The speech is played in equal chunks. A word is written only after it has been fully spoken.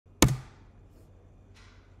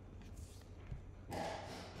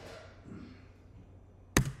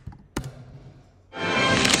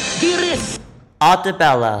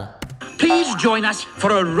Artabella. Please join us for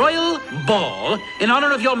a royal ball in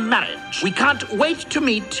honor of your marriage. We can't wait to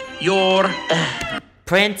meet your...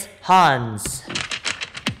 Prince Hans.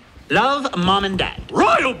 Love, Mom and Dad.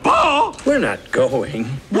 Royal ball? We're not going.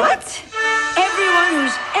 What?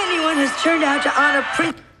 Anyone who's turned out to honor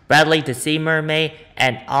Prince... Bradley the Sea Mermaid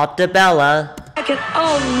and Artabella.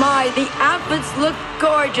 Oh my, the outfits look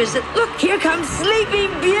gorgeous. Look, here comes Sleeping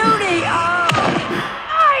Beauty. Oh.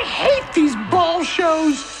 I hate these ball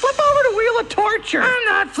shows. Flip over to Wheel of Torture. I'm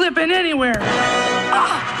not flipping anywhere.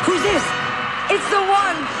 Ah, who's this? It's the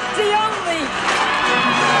one, the only.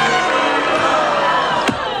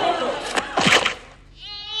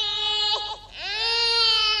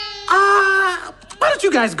 Why don't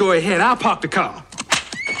you guys go ahead? I'll park the car.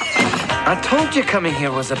 I told you coming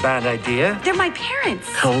here was a bad idea. They're my parents.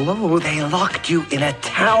 Hello, they locked you in a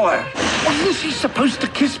tower. Wasn't she supposed to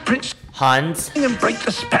kiss Prince Hans. and break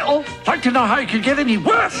the spell? Like to know how it could get any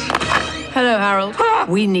worse. Hello, Harold.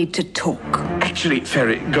 We need to talk. Actually,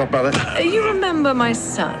 Fairy Godmother. You remember my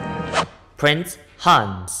son? Prince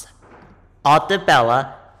Hans.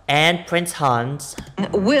 Artabella and Prince Hans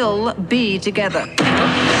Will be together.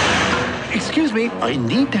 Excuse me, I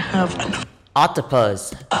need to have an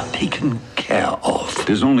Octopus. taken care of.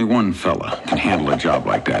 There's only one fella can handle a job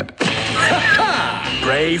like that.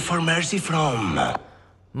 Pray for mercy from...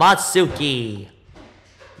 Matsuki.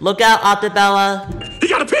 Look out, Artabella. He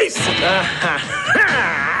got a piece!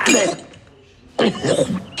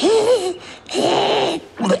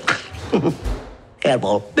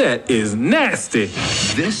 That is nasty.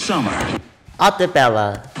 This summer,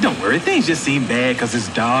 Artabella. Don't worry, things just seem bad because it's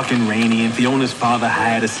dark and rainy and Fiona's father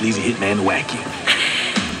hired a sleazy hitman to whack you.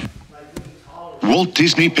 Walt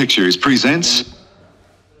Disney Pictures presents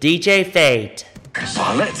DJ Fate. So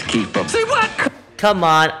let's keep them. Say what? Come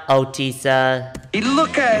on, Otisa.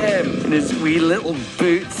 Look at him in his wee little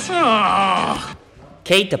boots. Oh,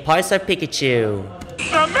 Kate the Parser Pikachu.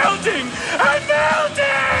 I'm melting! I'm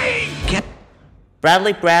melting!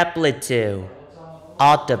 Bradley Brad Blittu.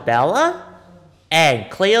 Artabella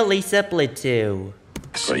and Cleo Lisa Blittu.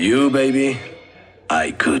 For you, baby,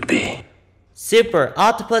 I could be. Super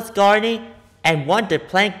Octopus Garney and Wonder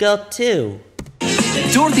Plant Girl 2.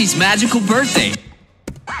 Dorothy's magical birthday.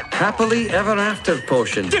 Happily ever after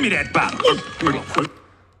potion. Give me that bottle.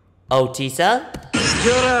 Otisa.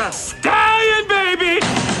 You're a... Stallion, baby!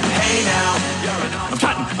 Hey now, I'm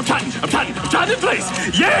tighten in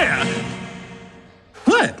place. Yeah!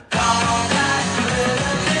 What?